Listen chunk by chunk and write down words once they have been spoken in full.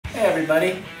Hey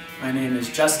everybody, my name is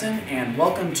Justin and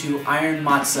welcome to Iron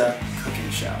Matzah Cooking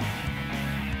Show.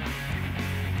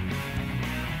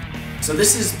 So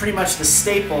this is pretty much the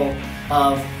staple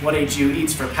of what a Jew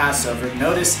eats for Passover.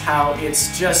 Notice how it's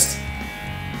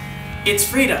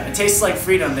freedom. It tastes like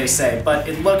freedom, they say, but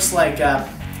it looks like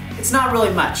it's not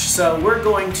really much. So we're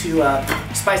going to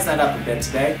spice that up a bit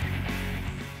today.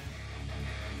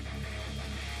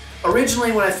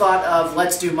 Originally, when I thought of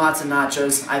let's do Matzah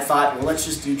Nachos, I thought, well, let's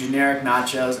just do generic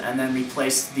nachos and then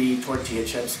replace the tortilla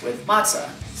chips with matzah.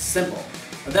 Simple.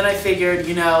 But then I figured,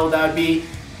 you know, that would be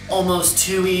almost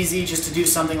too easy just to do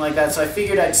something like that. So I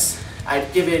figured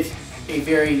I'd give it a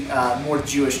very more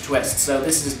Jewish twist. So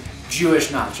this is Jewish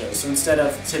nachos. So instead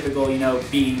of typical, you know,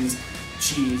 beans,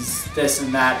 cheese, this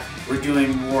and that, we're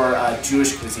doing more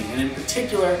Jewish cuisine. And in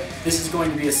particular, this is going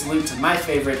to be a salute to my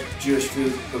favorite Jewish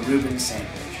food, the Reuben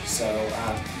sandwich. So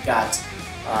you got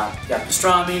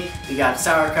pastrami, you got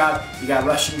sauerkraut, you got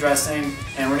Russian dressing,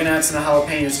 and we're gonna add some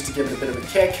jalapenos just to give it a bit of a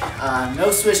kick.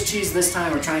 No Swiss cheese this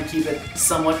time. We're trying to keep it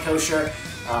somewhat kosher.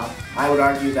 I would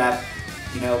argue that,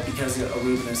 you know, because a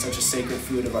Reuben is such a sacred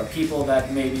food of our people,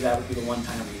 that maybe that would be the one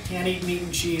time we can't eat meat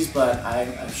and cheese, but I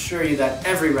assure you that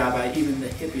every rabbi, even the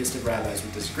hippiest of rabbis,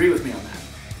 would disagree with me on that.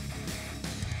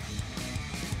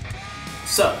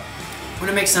 So, we're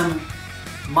gonna make some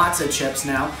matzah chips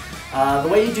now. The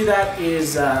way you do that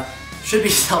is, should be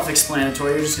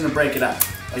self-explanatory. You're just gonna break it up.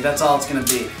 Like, that's all it's gonna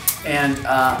be. And,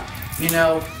 you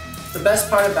know, the best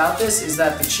part about this is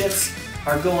that the chips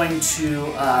are going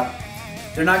to,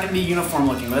 they're not gonna be uniform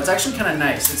looking, but it's actually kind of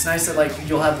nice. It's nice that, like,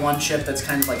 you'll have one chip that's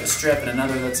kind of like a strip and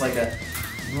another that's like a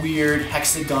weird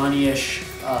hexagon-ish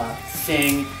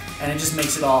thing, and it just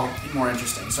makes it all more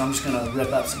interesting. So I'm just gonna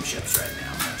rip up some chips right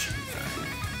now. That should be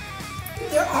fine.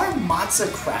 There are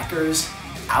matzah crackers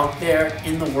out there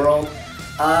in the world.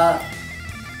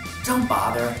 Don't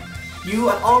bother. You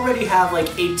already have like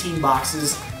 18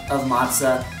 boxes of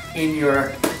matzah in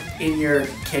your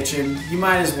kitchen. You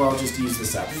might as well just use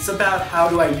this up. It's about how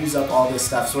do I use up all this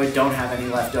stuff so I don't have any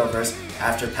leftovers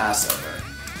after Passover.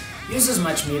 Use as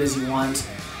much meat as you want.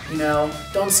 You know,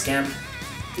 don't skimp.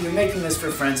 You're making this for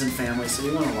friends and family, so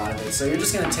you want a lot of it. So you're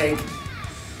just gonna take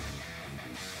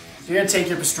your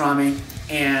pastrami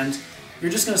and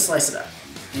you're just gonna slice it up.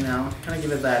 You know, kind of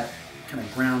give it that kind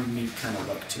of ground meat kind of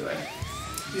look to it.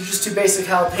 You're just two basic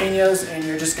jalapenos, and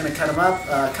you're just gonna cut them up.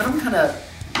 Cut them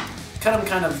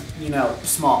kind of, you know,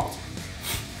 small.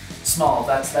 Small.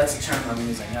 That's the term I'm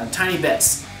using. Tiny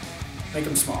bits. Make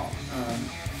them small.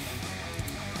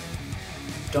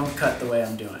 Don't cut the way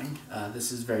I'm doing.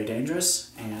 This is very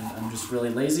dangerous, and I'm just really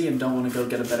lazy and don't want to go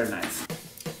get a better knife.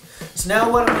 So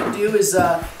now what I'm gonna do is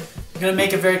I'm gonna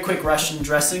make a very quick Russian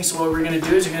dressing. So what we're gonna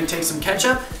do is you're gonna take some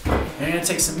ketchup, and you're gonna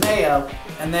take some mayo,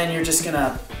 and then you're just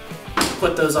gonna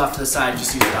put those off to the side and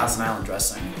just use Thousand Island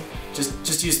dressing.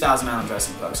 Just use Thousand Island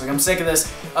dressing, folks. Like, I'm sick of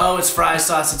this, oh, it's fry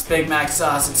sauce, it's Big Mac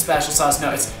sauce, it's special sauce. No,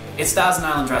 it's Thousand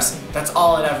Island dressing. That's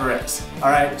all it ever is,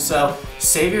 all right? So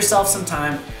save yourself some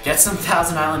time, get some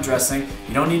Thousand Island dressing.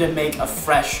 You don't need to make a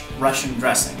fresh Russian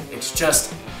dressing. It's just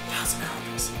Thousand Island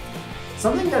dressing.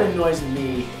 Something that annoys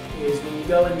me is when you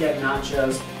go and get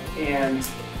nachos and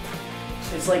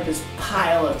it's like this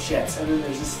pile of chips and then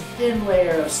there's this thin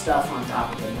layer of stuff on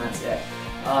top of it and that's it.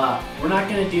 We're not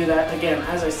going to do that. Again,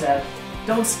 as I said,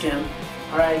 don't skim.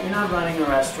 Alright, you're not running a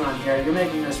restaurant here, you're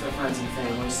making this for friends and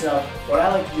family. So what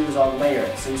I like to do is I'll layer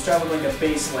it. So you start with like a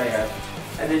base layer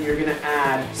and then you're going to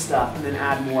add stuff and then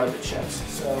add more of the chips.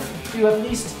 So do at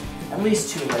least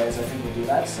 2 layers, I think we'll do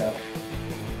that. So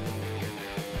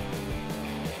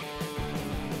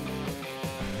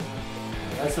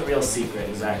that's the real secret,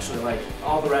 is actually like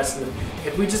all the rest of it.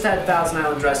 If we just had Thousand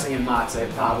Island dressing and matzah, it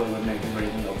probably would make a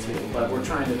great meal too, but we're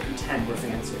trying to pretend we're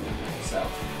fancier than that. So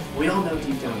we all know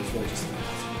deep down it's really just the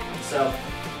matzah. So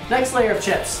next layer of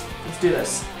chips, let's do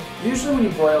this. Usually when you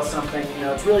broil something, you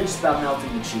know, it's really just about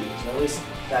melting the cheese, or at least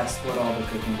that's what all the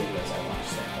cooking videos I watch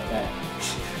say. Okay?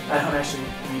 I don't actually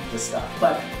read this stuff,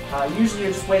 but usually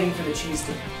you're just waiting for the cheese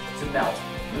to melt.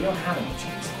 We don't have any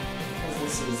cheese, because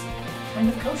this is kind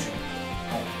of kosher.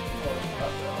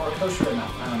 Or kosher or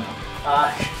not, I don't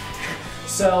know.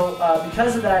 So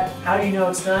because of that, how do you know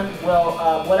it's done?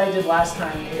 Well, what I did last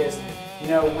time is, you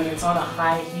know, when it's on a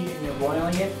high heat and you're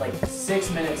boiling it, like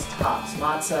 6 minutes tops,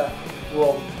 matzah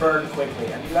will burn quickly.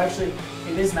 And you actually,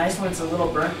 it is nice when it's a little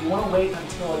burnt. You want to wait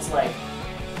until it's like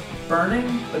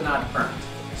burning, but not burnt.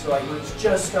 So like when it's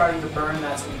just starting to burn,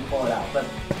 that's when you pull it out. But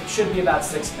it should be about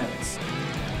 6 minutes.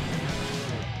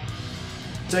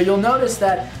 So you'll notice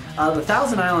that the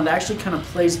Thousand Island actually kind of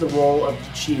plays the role of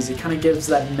the cheese. It kind of gives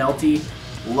that melty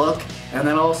look, and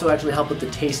then also actually help with the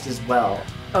taste as well.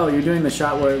 Oh, you're doing the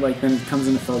shot where it like then comes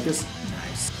into focus?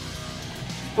 Nice.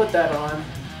 Put that on.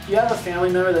 If you have a family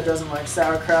member that doesn't like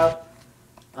sauerkraut,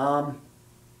 don't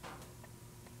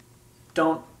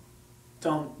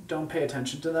pay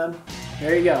attention to them.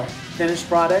 There you go. Finished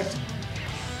product.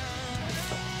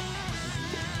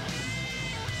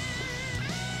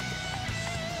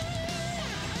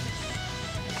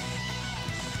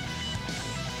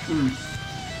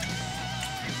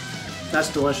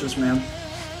 That's delicious, man.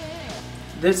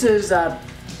 This is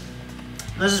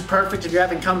perfect if you're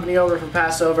having company over for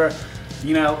Passover.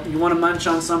 You know, you want to munch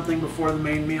on something before the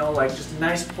main meal, like just a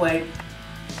nice plate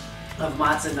of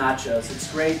Matzah Nachos.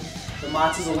 It's great. The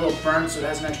matzah's a little burnt, so it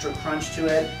has an extra crunch to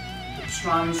it. The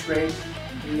pastrami's great.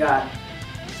 You got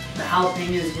the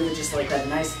jalapenos, give it just like that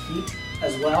nice heat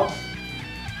as well.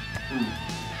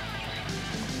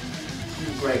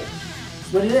 Great.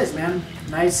 That's what it is, man.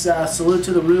 Nice salute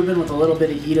to the Reuben with a little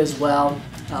bit of heat as well.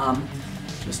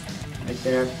 Just right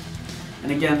there.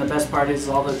 And again, the best part is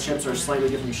all the chips are slightly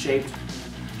different shaped,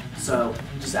 so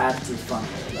just add it to the fun a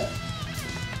little bit.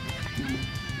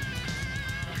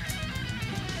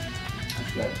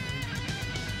 That's good.